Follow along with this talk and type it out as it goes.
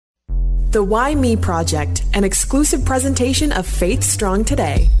The Why Me Project, an exclusive presentation of Faith Strong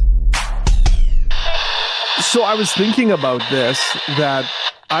Today. So I was thinking about this, that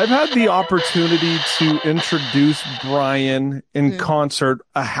I've had the opportunity to introduce Brian in concert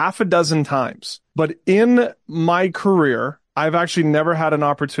a half a dozen times. But in my career, I've actually never had an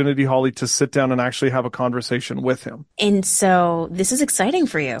opportunity, Holly, to sit down and actually have a conversation with him. And so this is exciting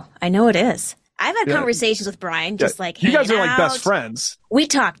for you. I know it is. I've had conversations with Brian, just like you guys are hanging like out. best friends. We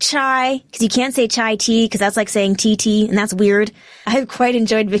talk chai, because you can't say chai tea, because that's like saying TT, and that's weird. I've quite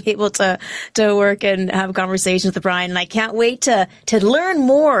enjoyed being able to work and have conversations with Brian, and I can't wait to learn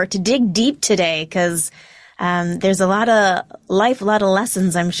more, to dig deep today, because there's a lot of life, a lot of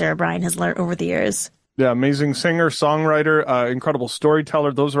lessons I'm sure Brian has learned over the years. Yeah, amazing singer, songwriter, incredible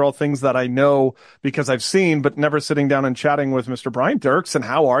storyteller. Those are all things that I know because I've seen, but never sitting down and chatting with Mr. Brian Doerksen.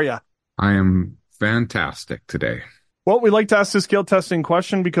 How are you? I am fantastic today. Well, we like to ask the skill testing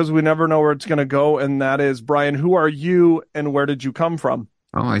question because we never know where it's going to go. And that is, Brian, who are you and where did you come from?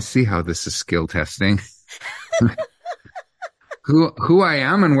 Oh, I see how this is skill testing. Who I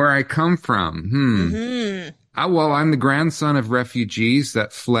am and where I come from. Well, I'm the grandson of refugees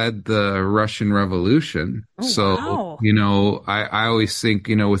that fled the Russian Revolution. Wow. I always think,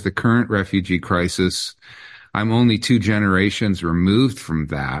 with the current refugee crisis, I'm only 2 generations removed from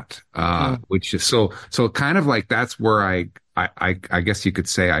that, which is so kind of like that's where I guess you could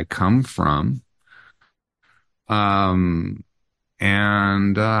say I come from. I'm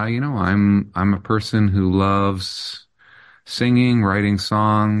a person who loves singing, writing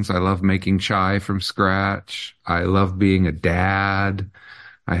songs. I love making chai from scratch. I love being a dad.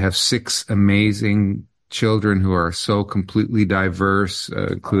 I have 6 amazing children who are so completely diverse,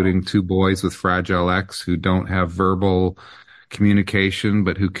 including 2 boys with Fragile X who don't have verbal communication,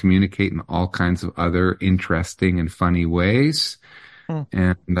 but who communicate in all kinds of other interesting and funny ways.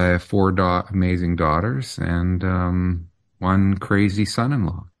 And I have 4 amazing daughters and 1 crazy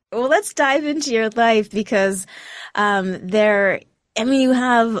son-in-law. Well, let's dive into your life because you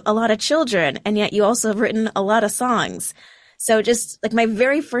have a lot of children, and yet you also have written a lot of songs. So just like my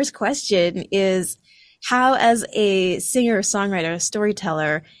very first question is, how, as a singer, songwriter,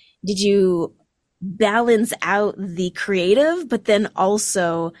 storyteller, did you balance out the creative, but then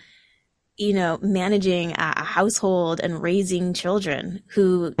also, managing a household and raising children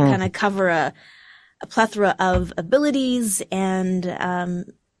who kind of cover a plethora of abilities and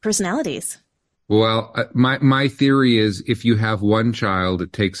personalities? Well, my theory is if you have 1 child,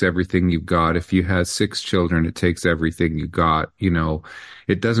 it takes everything you've got. If you have 6 children, it takes everything you got.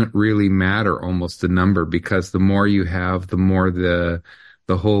 It doesn't really matter almost the number, because the more you have, the more the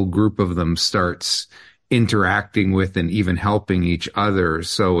whole group of them starts interacting with and even helping each other.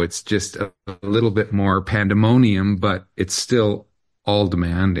 So it's just a little bit more pandemonium, but it's still all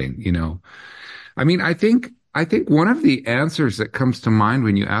demanding, I think one of the answers that comes to mind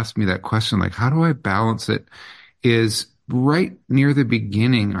when you ask me that question, like, how do I balance it, is right near the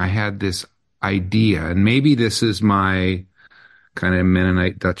beginning, I had this idea, and maybe this is my kind of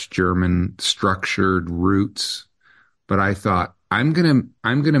Mennonite, Dutch, German structured roots, but I thought, I'm going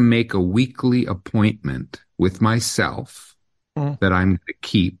to make a weekly appointment with myself that I'm going to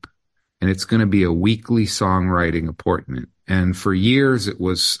keep, and it's going to be a weekly songwriting appointment. And for years, it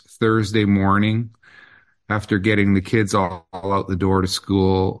was Thursday morning, after getting the kids all out the door to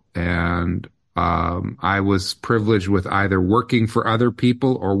school. And I was privileged with either working for other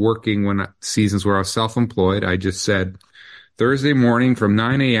people or working when seasons where I was self-employed. I just said, Thursday morning from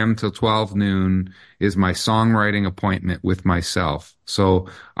 9 a.m. till 12 noon is my songwriting appointment with myself. So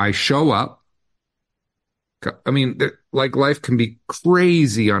I show up. Like life can be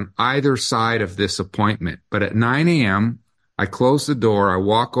crazy on either side of this appointment. But at 9 a.m., I close the door, I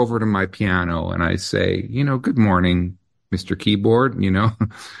walk over to my piano, and I say, good morning, Mr. Keyboard,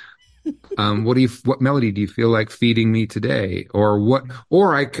 what melody do you feel like feeding me today?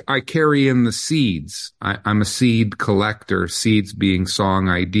 Or I carry in the seeds. I'm a seed collector, seeds being song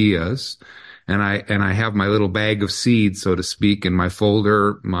ideas. And I have my little bag of seeds, so to speak, in my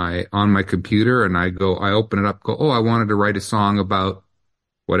folder, on my computer, and I open it up, I wanted to write a song about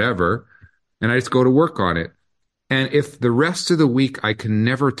whatever, and I just go to work on it. And if the rest of the week I can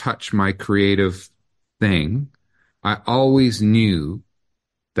never touch my creative thing, I always knew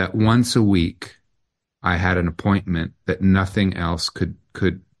that once a week I had an appointment that nothing else could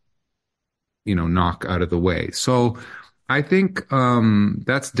knock out of the way. So I think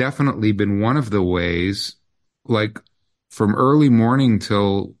that's definitely been one of the ways, like from early morning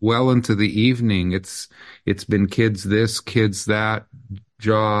till well into the evening, it's been kids this, kids that,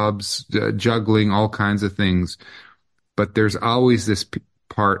 jobs, juggling, all kinds of things. But there's always this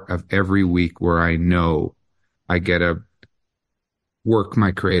part of every week where I know I get to work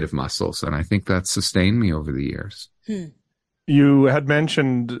my creative muscles. And I think that's sustained me over the years. You had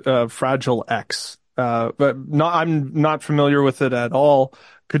mentioned Fragile X, I'm not familiar with it at all.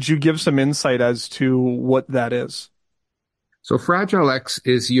 Could you give some insight as to what that is? So Fragile X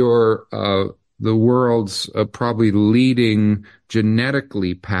is the world's probably leading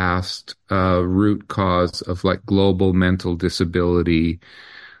genetically passed root cause of like global mental disability.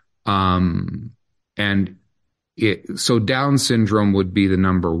 And so Down syndrome would be the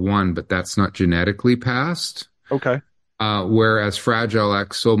number one, but that's not genetically passed. Okay. Whereas Fragile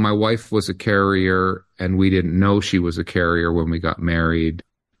X, so my wife was a carrier and we didn't know she was a carrier when we got married.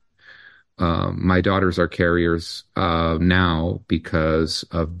 My daughters are carriers now because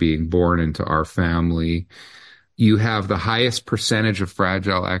of being born into our family. You have the highest percentage of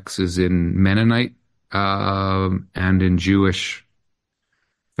Fragile X's in Mennonite and in Jewish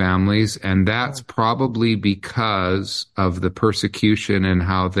families, and that's probably because of the persecution and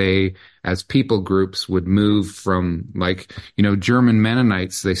how they, as people groups, would move from, like, German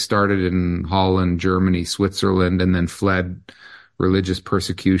Mennonites. They started in Holland, Germany, Switzerland, and then fled religious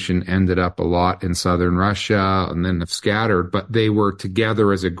persecution, ended up a lot in southern Russia, and then have scattered. But they were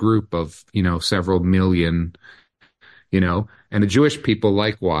together as a group of, several million, and the Jewish people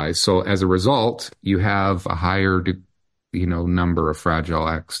likewise. So as a result, you have a higher number of Fragile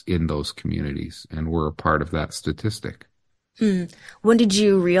X in those communities, and we're a part of that statistic. When did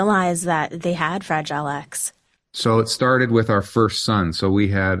you realize that they had Fragile X? So it started with our first son. So we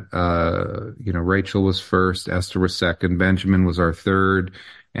had, Rachel was first, Esther was second, Benjamin was our third.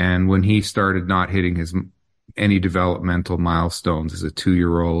 And when he started not hitting any developmental milestones as a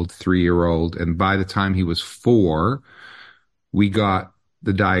 2-year-old, 3-year-old, and by the time he was 4, we got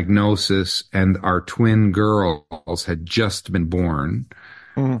the diagnosis, and our twin girls had just been born.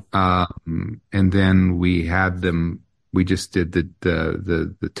 And then we had them, we just did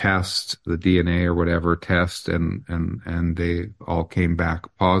the test, the DNA or whatever test, and they all came back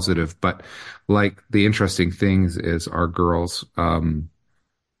positive. But like, the interesting things is our girls,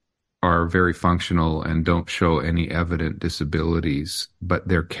 are very functional and don't show any evident disabilities, but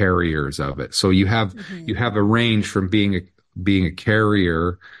they're carriers of it. So you have a range from being a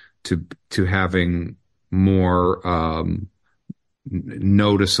carrier to having more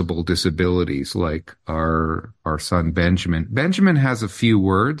noticeable disabilities, like our son Benjamin. Benjamin has a few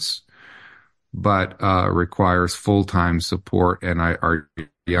words, but requires full-time support. And our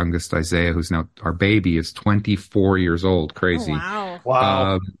youngest Isaiah, who's now our baby, is 24 years old. Crazy. Oh,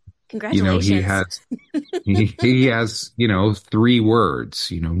 wow. Congratulations. He has 3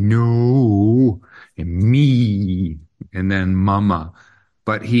 words, no, and me, and then mama.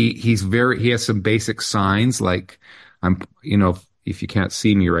 But he has some basic signs, like, I'm, if you can't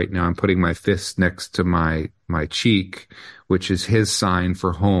see me right now, I'm putting my fist next to my cheek, which is his sign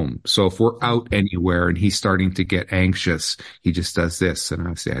for home. So if we're out anywhere and he's starting to get anxious, he just does this. And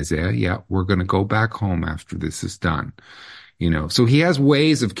I say, Isaiah, yeah, we're going to go back home after this is done. So he has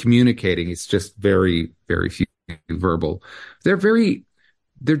ways of communicating. It's just very, very few verbal. They're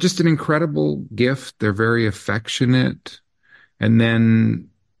just an incredible gift. They're very affectionate. And then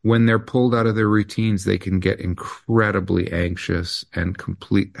when they're pulled out of their routines, they can get incredibly anxious and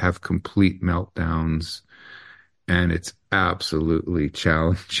have complete meltdowns. And it's absolutely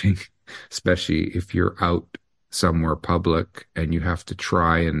challenging, especially if you're out somewhere public and you have to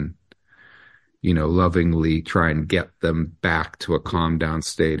try and, lovingly try and get them back to a calm down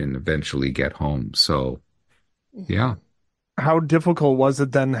state and eventually get home. So, yeah. How difficult was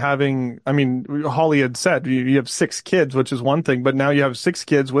it then Holly had said you have 6 kids, which is one thing, but now you have 6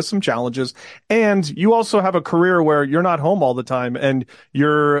 kids with some challenges, and you also have a career where you're not home all the time and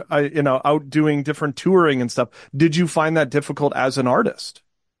you're, out doing different touring and stuff. Did you find that difficult as an artist?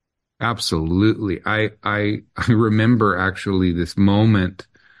 Absolutely. I remember actually this moment,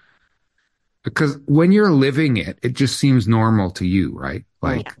 because when you're living it, it just seems normal to you, right?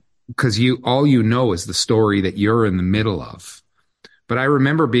 Like, because all you know is the story that you're in the middle of. But I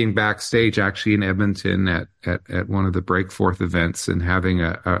remember being backstage actually in Edmonton at one of the Breakforth events and having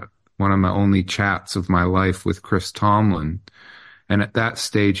one of my only chats of my life with Chris Tomlin. And at that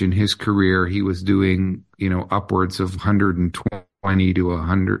stage in his career, he was doing, upwards of 120 to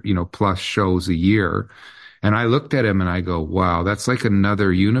 100, plus shows a year. And I looked at him and I go, wow, that's like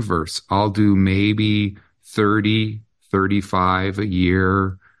another universe. I'll do maybe 30, 35 a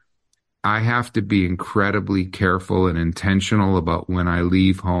year. I have to be incredibly careful and intentional about when I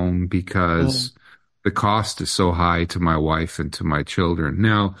leave home because the cost is so high to my wife and to my children.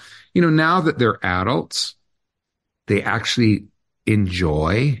 Now, now that they're adults, they actually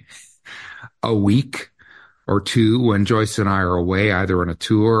enjoy a week or two when Joyce and I are away, either on a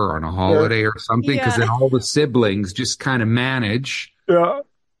tour or on a holiday or something, because Yeah. then all the siblings just kind of manage. Yeah.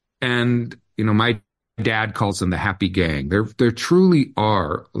 And, my dad calls them the happy gang. They're truly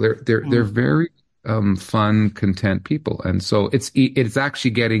are. They're very fun, content people. And so it's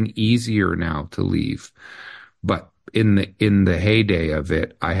actually getting easier now to leave. But in the heyday of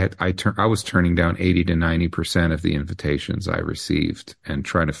it, I was turning down 80 to 90% of the invitations I received and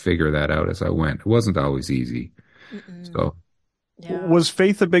trying to figure that out as I went. It wasn't always easy. Mm-mm. So Yeah. Was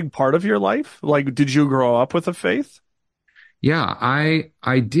faith a big part of your life? Like, did you grow up with a faith? yeah,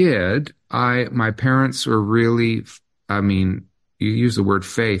 I did. My parents were really, I mean, you use the word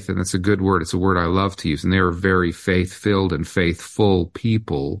faith, and it's a good word. It's a word I love to use. And they were very faith-filled and faithful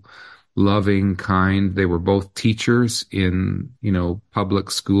people, loving, kind. They were both teachers in,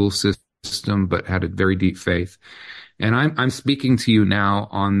 public school system, but had a very deep faith. And I'm speaking to you now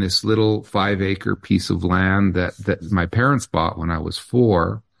on this little 5-acre piece of land that my parents bought when I was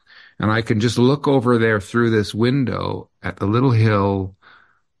 4. And I can just look over there through this window at the little hill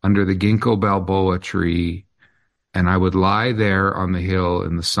under the ginkgo balboa tree. And I would lie there on the hill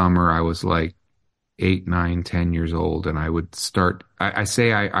in the summer. I was like 8, 9, 10 years old. And I would start, I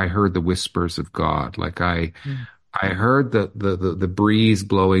heard the whispers of God. Like I heard the breeze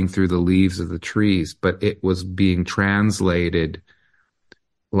blowing through the leaves of the trees, but it was being translated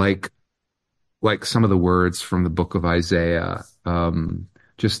like some of the words from the book of Isaiah.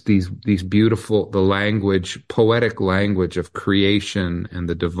 Just these beautiful, the language, poetic language of creation and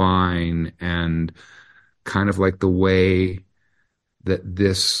the divine, and kind of like the way that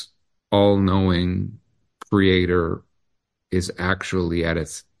this all-knowing creator is actually at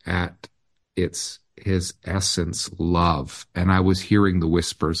his essence, love. And I was hearing the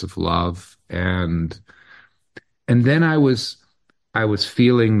whispers of love, and then I was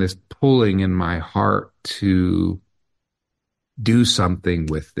feeling this pulling in my heart to do something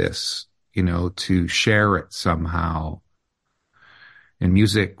with this, to share it somehow. And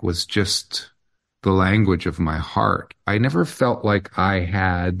music was just the language of my heart. I never felt like I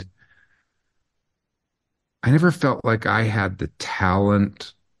had the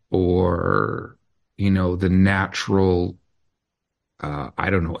talent or, the natural, I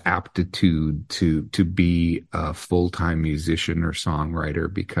don't know, aptitude to be a full-time musician or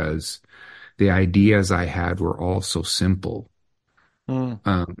songwriter, because the ideas I had were all so simple.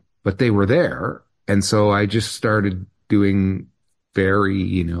 But they were there. And so I just started doing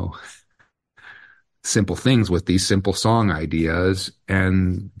very, simple things with these simple song ideas,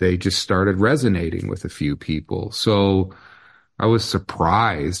 and they just started resonating with a few people. So I was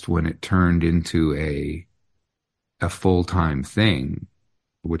surprised when it turned into a full-time thing,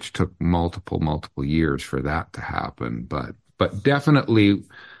 which took multiple years for that to happen. But definitely,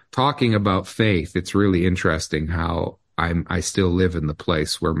 talking about faith, it's really interesting how I still live in the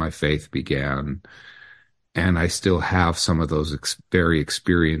place where my faith began, and I still have some of those very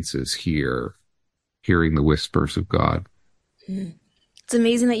experiences here, hearing the whispers of God. It's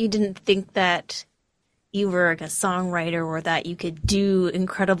amazing that you didn't think that you were like a songwriter or that you could do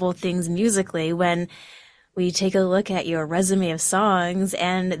incredible things musically, when we take a look at your resume of songs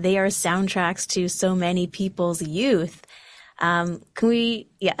and they are soundtracks to so many people's youth. Can we,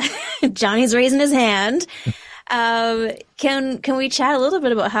 yeah, Johnny's raising his hand. Can we chat a little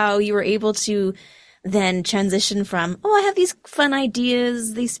bit about how you were able to then transition from, oh, I have these fun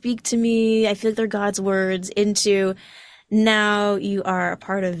ideas, they speak to me, I feel like they're God's words, into now you are a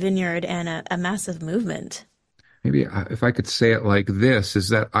part of Vineyard and a massive movement? Maybe if I could say it like this, is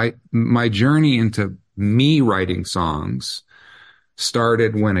that my journey into me writing songs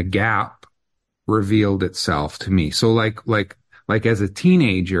started when a gap revealed itself to me. So like as a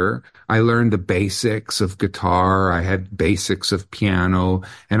teenager, I learned the basics of guitar. I had basics of piano,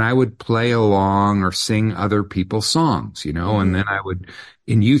 and I would play along or sing other people's songs, and then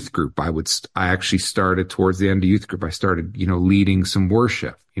in youth group, I actually started towards the end of youth group. I started, leading some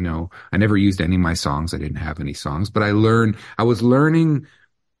worship. I never used any of my songs. I didn't have any songs, but I was learning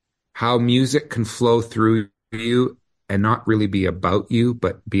how music can flow through you and not really be about you,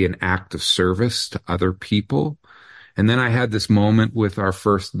 but be an act of service to other people. And then I had this moment with our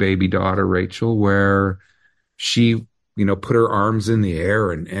first baby daughter, Rachel, where she, put her arms in the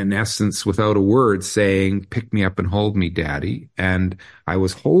air and in essence, without a word, saying, "Pick me up and hold me, Daddy." And I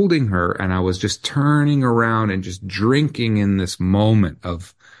was holding her, and I was just turning around and just drinking in this moment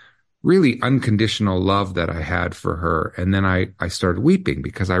of really unconditional love that I had for her. And then I started weeping,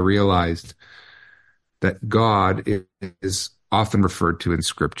 because I realized that God is often referred to in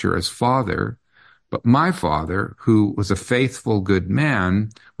Scripture as Father, But my father, who was a faithful, good man,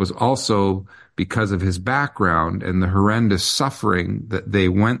 was also, because of his background and the horrendous suffering that they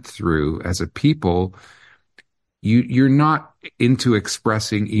went through as a people, you're not into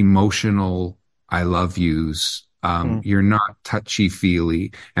expressing emotional I love yous. You're not touchy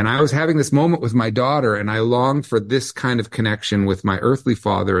feely. And I was having this moment with my daughter, and I longed for this kind of connection with my earthly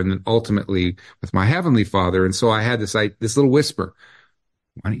father and then ultimately with my heavenly father. And so I had this little whisper,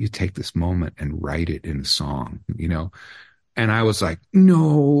 why don't you take this moment and write it in a song, you know? And I was like,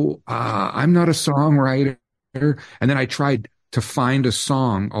 no, I'm not a songwriter. And then I tried to find a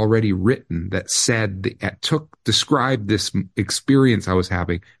song already written that described this experience I was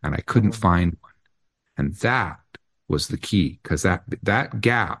having, and I couldn't find one. And that was the key, because that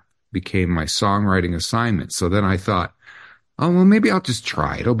gap became my songwriting assignment. So then I thought, oh, well, maybe I'll just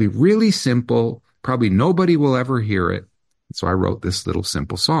try it. It'll be really simple. Probably nobody will ever hear it. So I wrote this little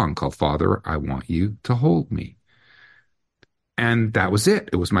simple song called Father, I Want You to Hold Me. And that was it.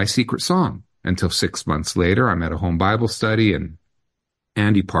 It was my secret song until 6 months later. I'm at a home Bible study, and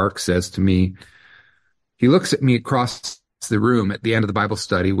Andy Park says to me, he looks at me across the room at the end of the Bible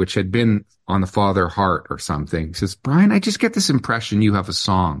study, which had been on the Father heart or something. He says, Brian, I just get this impression you have a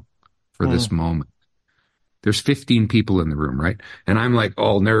song for this moment. There's 15 people in the room, right? And I'm like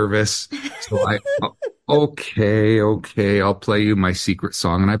all nervous. So okay, I'll play you my secret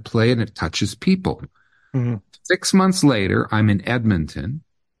song. And I play it, and it touches people. 6 months later, I'm in Edmonton.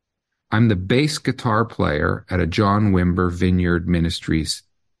 I'm the bass guitar player at a John Wimber Vineyard Ministries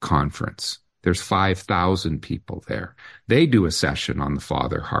conference. There's 5,000 people there. They do a session on the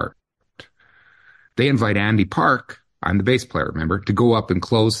Father heart. They invite Andy Park, I'm the bass player, remember, to go up and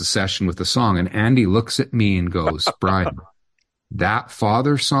close the session with a song. And Andy looks at me and goes, Brian, that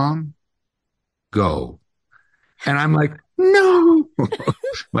Father song, go. And I'm like, no.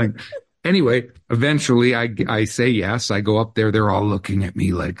 Like, anyway, eventually I say yes. I go up there. They're all looking at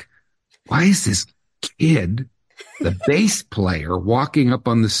me like, why is this kid, the bass player, walking up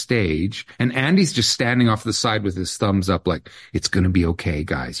on the stage? And Andy's just standing off the side with his thumbs up like, it's going to be okay,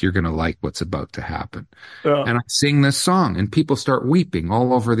 guys. You're going to like what's about to happen. And I sing this song, and people start weeping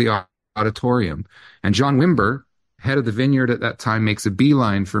all over the auditorium. And John Wimber, head of the Vineyard at that time, makes a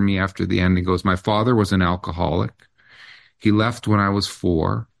beeline for me after the end and goes, my father was an alcoholic. He left when I was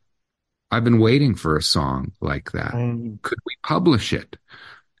 4. I've been waiting for a song like that. Could we publish it?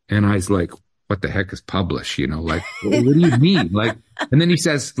 And I was like, what the heck is publish? You know, like, what do you mean? Like, and then he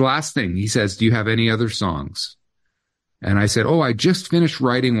says, the last thing, he says, do you have any other songs? And I said, oh, I just finished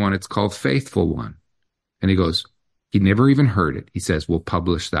writing one. It's called Faithful One. And he goes, he never even heard it. He says, we'll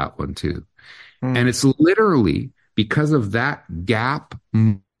publish that one too. And it's literally because of that gap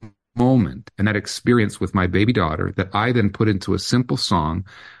moment and that experience with my baby daughter that I then put into a simple song,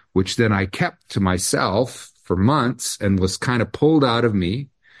 which then I kept to myself for months and was kind of pulled out of me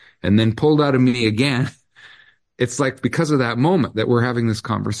and then pulled out of me again. It's like because of that moment that we're having this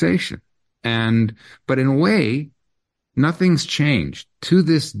conversation. But in a way, nothing's changed. To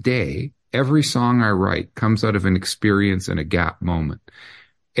this day, every song I write comes out of an experience and a gap moment.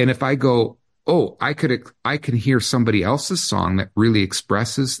 And if I go, oh, I can hear somebody else's song that really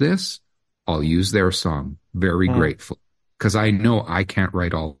expresses this, I'll use their song. Very grateful. Because I know I can't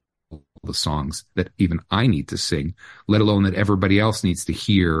write all the songs that even I need to sing, let alone that everybody else needs to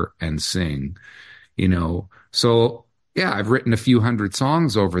hear and sing, you know? So yeah, I've written a few hundred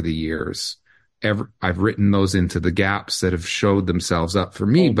songs over the years. I've written those into the gaps that have showed themselves up for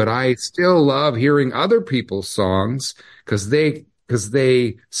me, but I still love hearing other people's songs because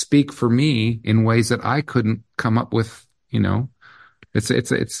they speak for me in ways that I couldn't come up with, you know? It's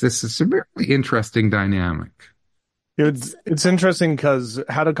a really interesting dynamic. It's interesting because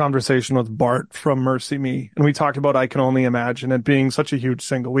I had a conversation with Bart from Mercy Me, and we talked about I Can Only Imagine it being such a huge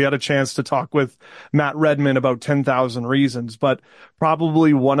single. We had a chance to talk with Matt Redman about 10,000 Reasons, but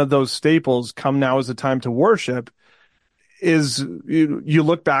probably one of those staples, Come Now Is the Time to Worship, is you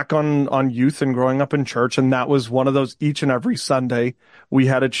look back on youth and growing up in church, and that was one of those each and every Sunday we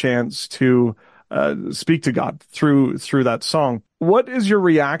had a chance to speak to God through that song. What is your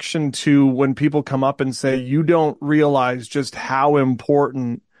reaction to when people come up and say you don't realize just how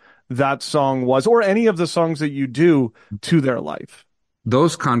important that song was, or any of the songs that you do, to their life?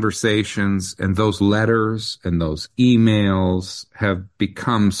 Those conversations and those letters and those emails have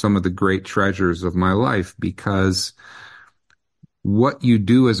become some of the great treasures of my life, because what you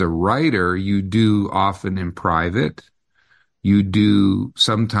do as a writer, you do often in private. You do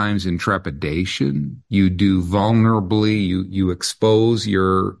sometimes in trepidation. You do vulnerably. You expose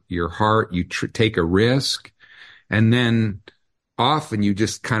your heart. You take a risk. And then often you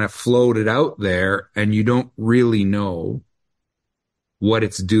just kind of float it out there and you don't really know what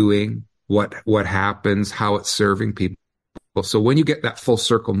it's doing, what happens, how it's serving people. So when you get that full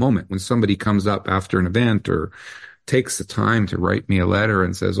circle moment, when somebody comes up after an event or takes the time to write me a letter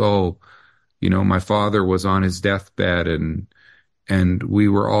and says, oh, my father was on his deathbed and we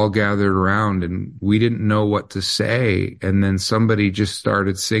were all gathered around and we didn't know what to say. And then somebody just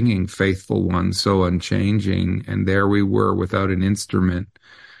started singing Faithful One, So Unchanging. And there we were without an instrument.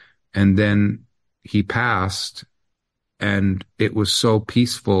 And then he passed and it was so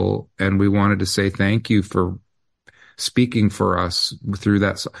peaceful. And we wanted to say thank you for speaking for us through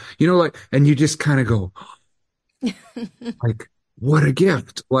that. And you just kind of go like, what a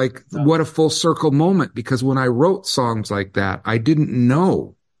gift, like what a full circle moment. Because when I wrote songs like that, I didn't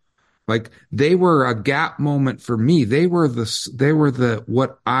know, like they were a gap moment for me. They were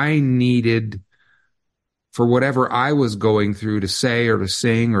what I needed for whatever I was going through to say or to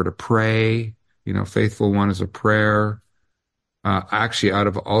sing or to pray. Faithful One is a prayer. Actually, out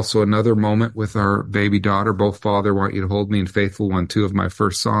of also another moment with our baby daughter, both Father, Want You to Hold Me and Faithful One, two of my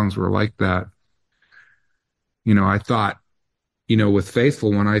first songs were like that. I thought, with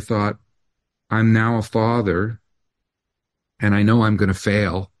Faithful One, I thought, I'm now a father and I know I'm going to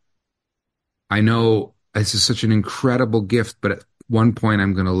fail. I know this is such an incredible gift, but at one point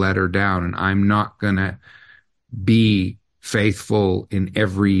I'm going to let her down and I'm not going to be faithful in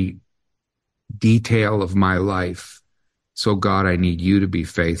every detail of my life. So God, I need you to be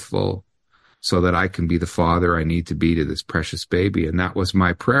faithful so that I can be the father I need to be to this precious baby. And that was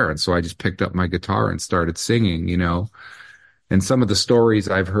my prayer. And so I just picked up my guitar and started singing, And some of the stories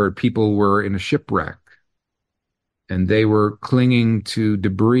I've heard, people were in a shipwreck and they were clinging to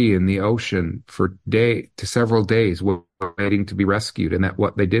debris in the ocean for several days, waiting to be rescued. And that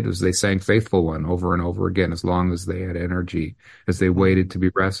what they did was they sang Faithful One over and over again, as long as they had energy, as they waited to be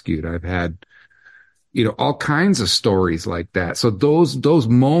rescued. I've had, all kinds of stories like that. So those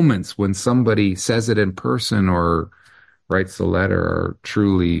moments when somebody says it in person or writes a letter are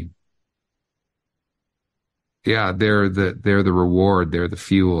truly, yeah, they're the reward, they're the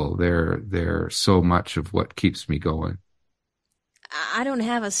fuel, they're so much of what keeps me going. I don't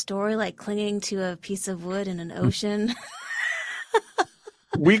have a story like clinging to a piece of wood in an ocean.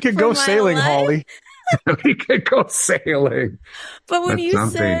 We could go sailing, life. Holly. We could go sailing. But when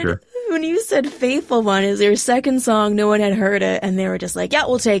you said Faithful One is your second song, no one had heard it, and they were just like, yeah,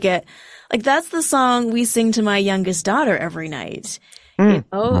 we'll take it. Like, that's the song we sing to my youngest daughter every night.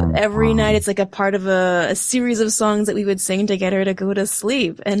 Every night it's like a part of a series of songs that we would sing to get her to go to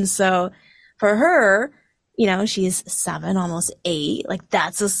sleep. And so for her, she's 7, almost 8. Like,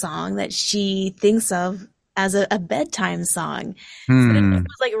 that's a song that she thinks of as a bedtime song. So it was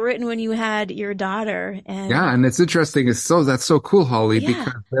like written when you had your daughter. And yeah, and it's interesting. That's so cool, Holly,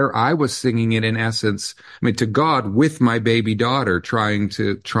 because there I was singing it in essence, to God with my baby daughter, trying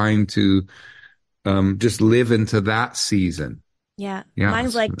to just live into that season. Yeah.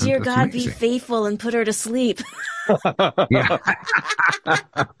 Mine's like, dear God, amazing. Be faithful and put her to sleep. Yeah.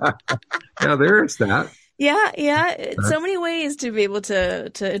 Yeah, there's that. Yeah. So many ways to be able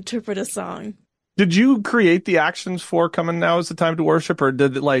to interpret a song. Did you create the actions for Coming Now Is the Time to Worship, or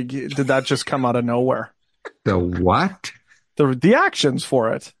did that just come out of nowhere? The what? The actions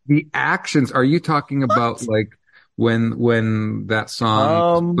for it. The actions. Are you talking about like when that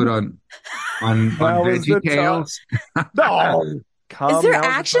song was put on Veggie Tales? No. Is there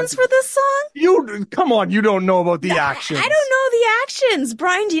actions for this song? Come on, you don't know about the actions. I don't know the actions.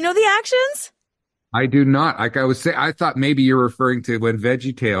 Brian, do you know the actions? I do not. Like I was saying, I thought maybe you're referring to when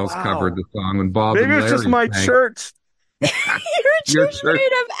Veggie Tales covered the song when Bob maybe and Larry it's just my sang. church. Your church made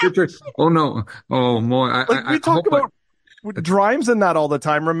of actions. Oh no. Oh boy. We talk about drimes and that all the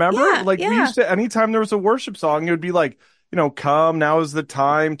time, remember? We used to, anytime there was a worship song, it would be like, come, now is the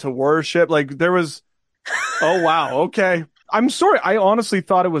time to worship. Like there was, oh wow, okay. I'm sorry. I honestly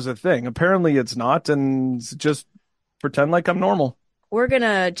thought it was a thing. Apparently it's not, and just pretend like I'm normal. We're going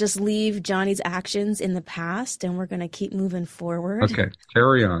to just leave Johnny's actions in the past, and we're going to keep moving forward. Okay,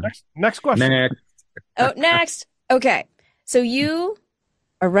 carry on. Next question. Next. Okay, so you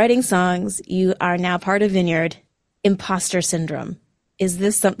are writing songs. You are now part of Vineyard. Imposter syndrome. Is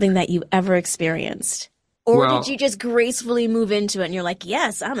this something that you ever experienced? Or did you just gracefully move into it, and you're like,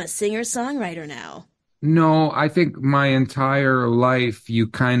 yes, I'm a singer-songwriter now? No, I think my entire life you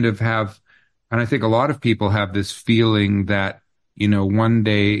kind of have, and I think a lot of people have this feeling that, one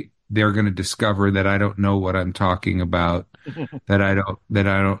day they're going to discover that I don't know what I'm talking about, that I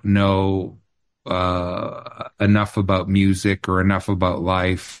don't know enough about music or enough about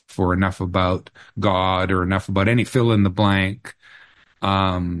life or enough about God or enough about any fill in the blank.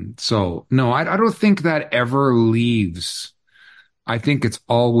 So no, I don't think that ever leaves. I think it's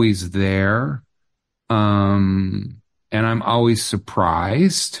always there. And I'm always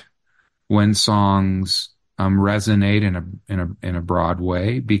surprised when songs resonate in a broad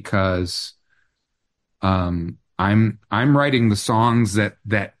way because I'm writing the songs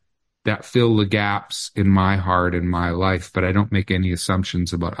that fill the gaps in my heart and my life, but I don't make any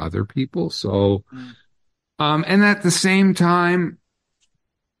assumptions about other people. So and at the same time,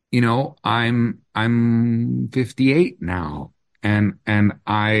 I'm 58 now, and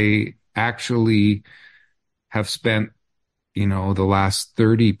I actually have spent the last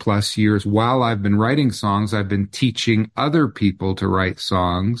 30 plus years while I've been writing songs, I've been teaching other people to write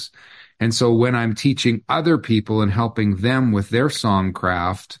songs. And so when I'm teaching other people and helping them with their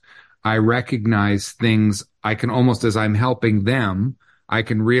songcraft, I recognize things I can almost, as I'm helping them, I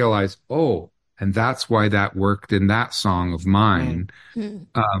can realize, oh, and that's why that worked in that song of mine.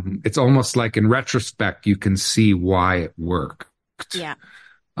 It's almost like in retrospect, you can see why it worked. Yeah.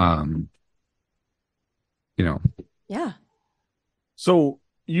 Um, Yeah. So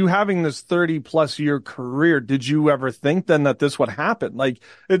you having this 30 plus year career, did you ever think then that this would happen? Like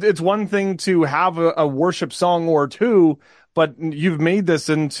it's one thing to have a worship song or two, but you've made this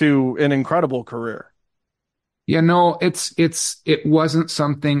into an incredible career. Yeah, no, it wasn't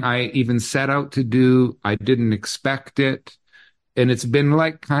something I even set out to do. I didn't expect it. And it's been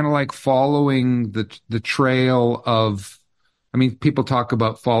like kind of like following the trail of, I mean, people talk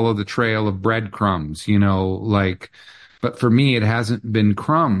about follow the trail of breadcrumbs, but for me, it hasn't been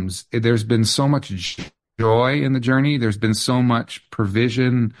crumbs. There's been so much joy in the journey. There's been so much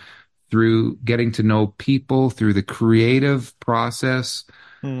provision through getting to know people, through the creative process.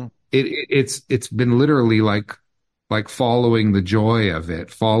 It's been literally like following the joy of it,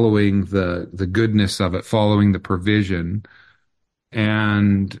 following the goodness of it, following the provision.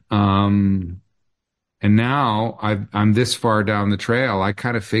 And now I'm this far down the trail. I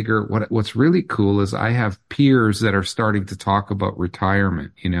kind of figure what's really cool is I have peers that are starting to talk about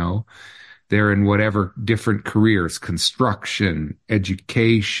retirement, They're in whatever different careers, construction,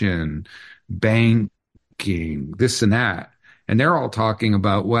 education, banking, this and that. And they're all talking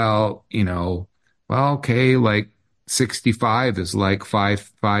about, okay, like 65 is like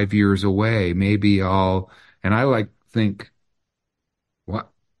five years away. Maybe and I think, what?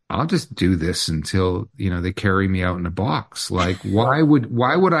 I'll just do this until, they carry me out in a box. Like, why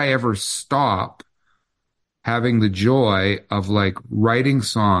would I ever stop having the joy of like writing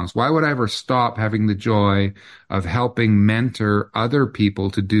songs? Why would I ever stop having the joy of helping mentor other people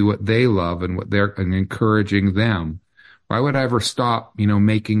to do what they love and and encouraging them? Why would I ever stop,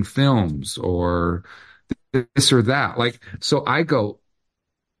 making films or this or that? Like, so I go,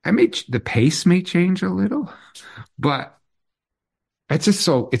 the pace may change a little, but it's just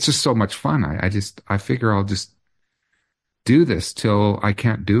so much fun. I figure I'll just do this till I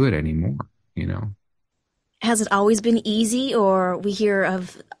can't do it anymore. Has it always been easy, or we hear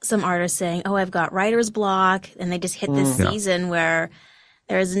of some artists saying, "Oh, I've got writer's block," and they just hit this season where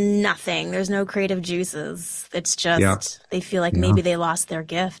there's nothing, there's no creative juices. It's just they feel like maybe they lost their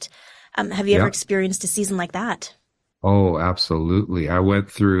gift. Have you ever experienced a season like that? Oh, absolutely. I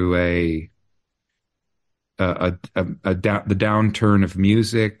went through the downturn of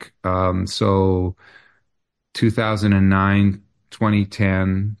music. So 2009,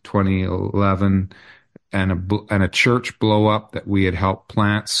 2010, 2011, and a church blow up that we had helped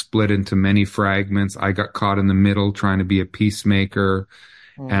plant split into many fragments. I got caught in the middle trying to be a peacemaker.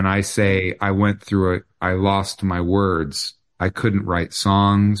 And I went through it. I lost my words. I couldn't write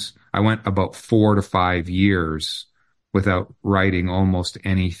songs. I went about 4 to 5 years without writing almost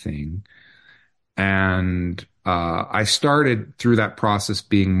anything. And I started through that process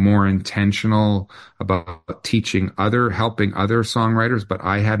being more intentional about helping other songwriters, but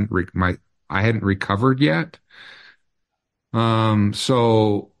I hadn't recovered yet.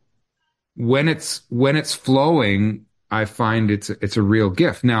 So when it's flowing, I find it's a real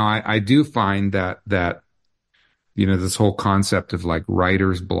gift. Now I do find that this whole concept of like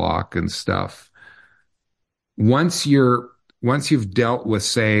writer's block and stuff. Once you've dealt with,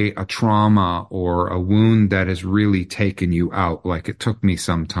 say, a trauma or a wound that has really taken you out, like it took me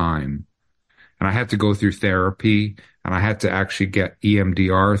some time, and I had to go through therapy, and I had to actually get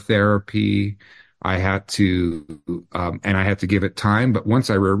EMDR therapy. I had to give it time. But once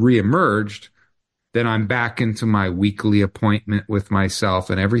I reemerged, then I'm back into my weekly appointment with myself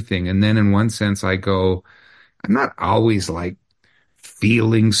and everything. And then in one sense, I go, I'm not always like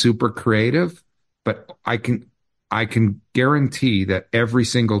feeling super creative, but I can guarantee that every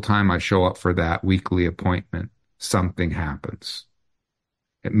single time I show up for that weekly appointment, something happens.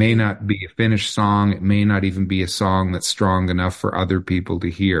 It may not be a finished song. It may not even be a song that's strong enough for other people to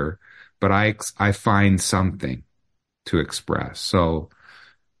hear, but I find something to express. So,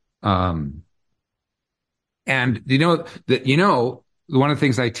 and one of the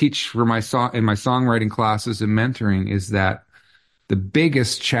things I teach for my song in my songwriting classes and mentoring is that the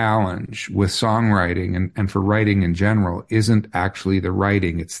biggest challenge with songwriting and for writing in general isn't actually the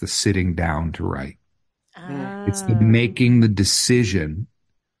writing, it's the sitting down to write. It's the making the decision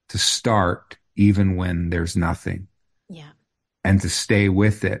to start even when there's nothing. Yeah. And to stay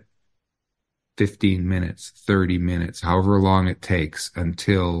with it 15 minutes, 30 minutes, however long it takes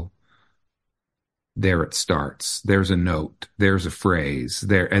until there it starts. There's a note, there's a phrase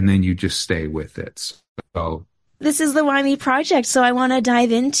there, and then you just stay with it. So this is the Why Me Project, so I want to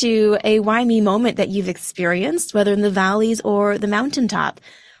dive into a Why Me moment that you've experienced, whether in the valleys or the mountaintop.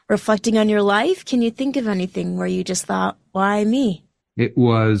 Reflecting on your life, can you think of anything where you just thought, why me? It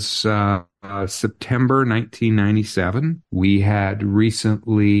was September 1997. We had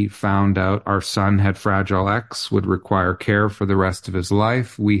recently found out our son had Fragile X, would require care for the rest of his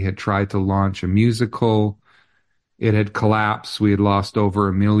life. We had tried to launch a musical. It had collapsed. We had lost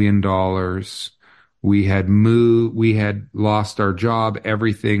over $1 million. We had lost our job,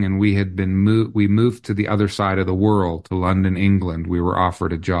 everything, and we moved to the other side of the world, to London, England. We were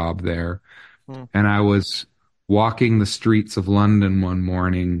offered a job there. And I was walking the streets of London one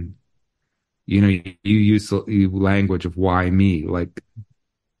morning. You use the language of why me, like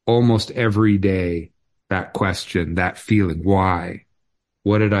almost every day, that question, that feeling, why?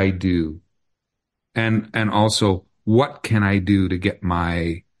 What did I do? And also, what can I do to get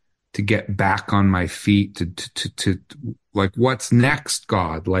back on my feet, to like, what's next,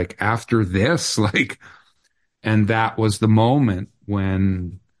 God? Like after this, and that was the moment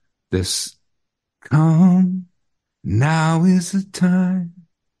when this, come, now is the time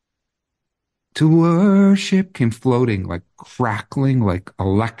to worship, came floating, like crackling, like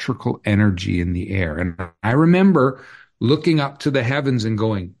electrical energy in the air. And I remember looking up to the heavens and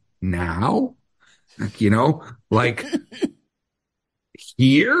going, now, like,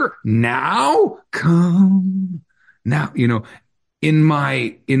 here, now, come, now, in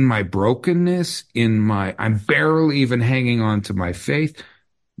my brokenness, I'm barely even hanging on to my faith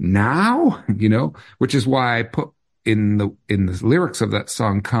now, which is why I put in the lyrics of that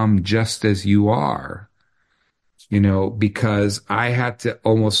song, come just as you are, because I had to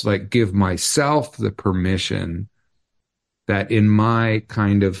almost like give myself the permission that in my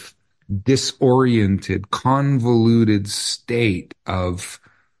kind of disoriented, convoluted state of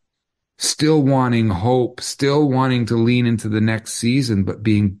still wanting hope, still wanting to lean into the next season, but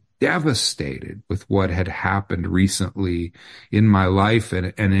being devastated with what had happened recently in my life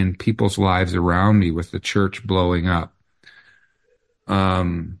and in people's lives around me, with the church blowing up.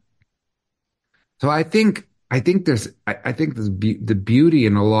 So I think the beauty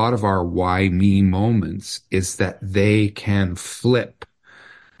in a lot of our why me moments is that they can flip.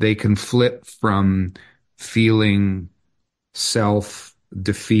 They can flip from feeling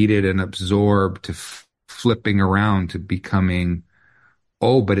self-defeated and absorbed to flipping around to becoming,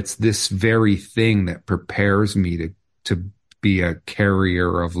 oh, but it's this very thing that prepares me to be a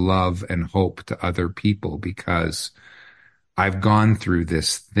carrier of love and hope to other people, because I've gone through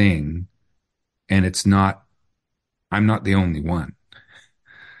this thing and I'm not the only one.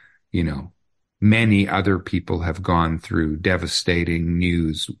 Many other people have gone through devastating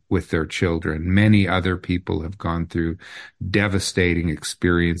news with their children. Many other people have gone through devastating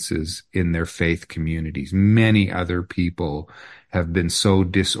experiences in their faith communities. Many other people have been so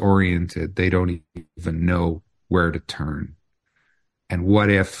disoriented, they don't even know where to turn. And what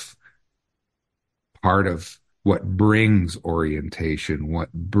if part of what brings orientation,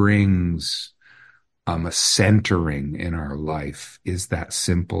 what brings a centering in our life, is that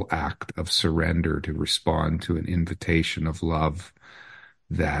simple act of surrender to respond to an invitation of love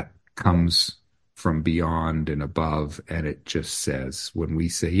that comes from beyond and above. And it just says, when we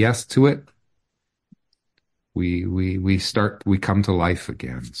say yes to it, we come to life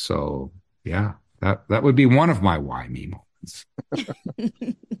again. So yeah, that would be one of my why me moments.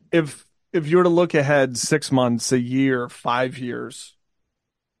 If you were to look ahead 6 months, a year, 5 years,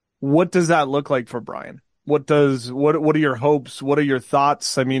 what does that look like for Brian? What are your hopes? What are your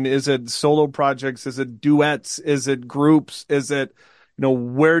thoughts? I mean, is it solo projects? Is it duets? Is it groups? Is it,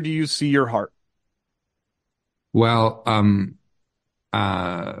 where do you see your heart? Well,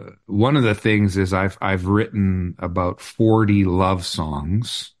 one of the things is I've written about 40 love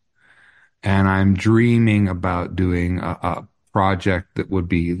songs, and I'm dreaming about doing a project that would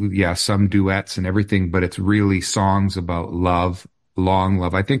be, some duets and everything, but it's really songs about love long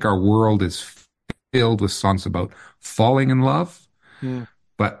love. I think our world is filled with songs about falling in love. Mm.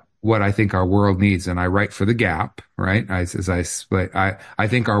 But what I think our world needs, and I write for The Gap, right? I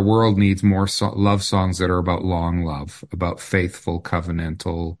think our world needs more love songs that are about long love, about faithful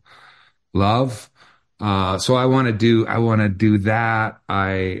covenantal love. So I want to do that.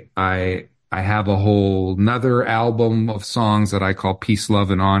 I have a whole nother album of songs that I call Peace,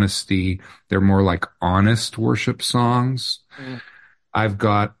 Love, and Honesty. They're more like honest worship songs. Mm. I've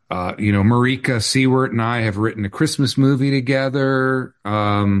got, Marika Seward and I have written a Christmas movie together.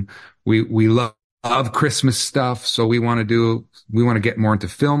 We love Christmas stuff. So we want to get more into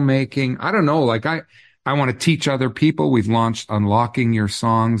filmmaking. I don't know. Like I want to teach other people. We've launched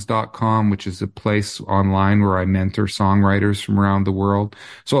unlockingyoursongs.com, which is a place online where I mentor songwriters from around the world.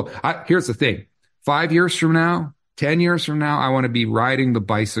 So here's the thing. 5 years from now, 10 years from now, I want to be riding the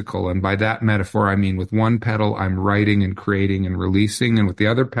bicycle. And by that metaphor, I mean with one pedal, I'm writing and creating and releasing. And with the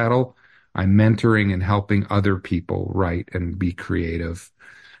other pedal, I'm mentoring and helping other people write and be creative.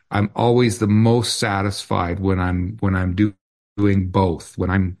 I'm always the most satisfied when I'm doing both, when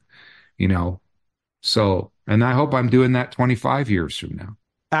I'm, and I hope I'm doing that 25 years from now.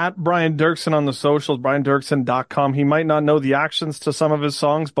 At Brian Doerksen on the socials, briandoerksen.com. He might not know the actions to some of his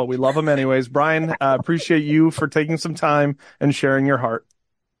songs, but we love him anyways. Brian, appreciate you for taking some time and sharing your heart.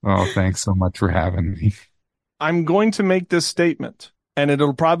 Oh, thanks so much for having me. I'm going to make this statement, and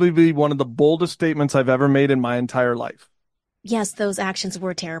it'll probably be one of the boldest statements I've ever made in my entire life. Yes, those actions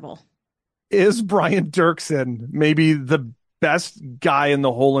were terrible. Is Brian Doerksen maybe the best guy in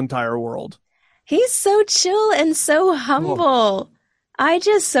the whole entire world? He's so chill and so humble. Oh. I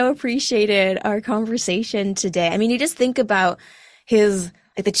just so appreciated our conversation today. I mean, you just think about the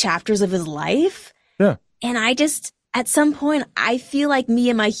chapters of his life. Yeah. And at some point, I feel like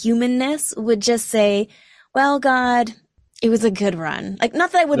me and my humanness would just say, well, God, it was a good run. Like,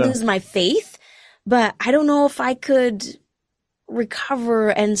 not that I would lose my faith, but I don't know if I could recover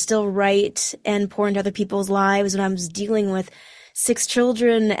and still write and pour into other people's lives when I was dealing with 6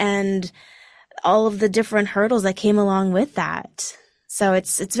 children and all of the different hurdles that came along with that. So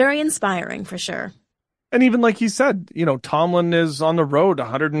it's very inspiring for sure. And even like he said, Tomlin is on the road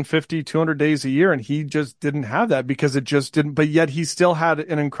 150, 200 days a year, and he just didn't have that because it just didn't. But yet he still had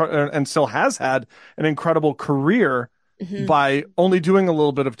and still has had an incredible career by only doing a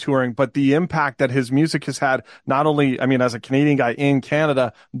little bit of touring. But the impact that his music has had, not only, as a Canadian guy in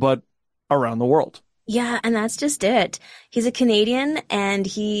Canada, but around the world. Yeah, and that's just it. He's a Canadian, and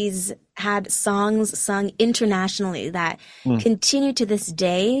he's had songs sung internationally that continue to this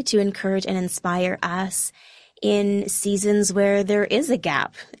day to encourage and inspire us in seasons where there is a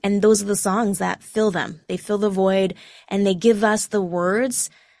gap. And those are the songs that fill them. They fill the void, and they give us the words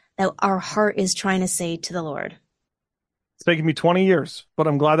that our heart is trying to say to the Lord. It's taken me 20 years, but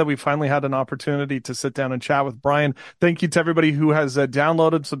I'm glad that we finally had an opportunity to sit down and chat with Brian. Thank you to everybody who has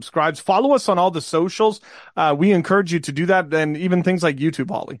downloaded, subscribed. Follow us on all the socials. We encourage you to do that, and even things like YouTube,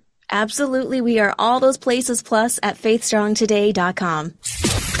 Holly. Absolutely. We are all those places, plus at faithstrongtoday.com.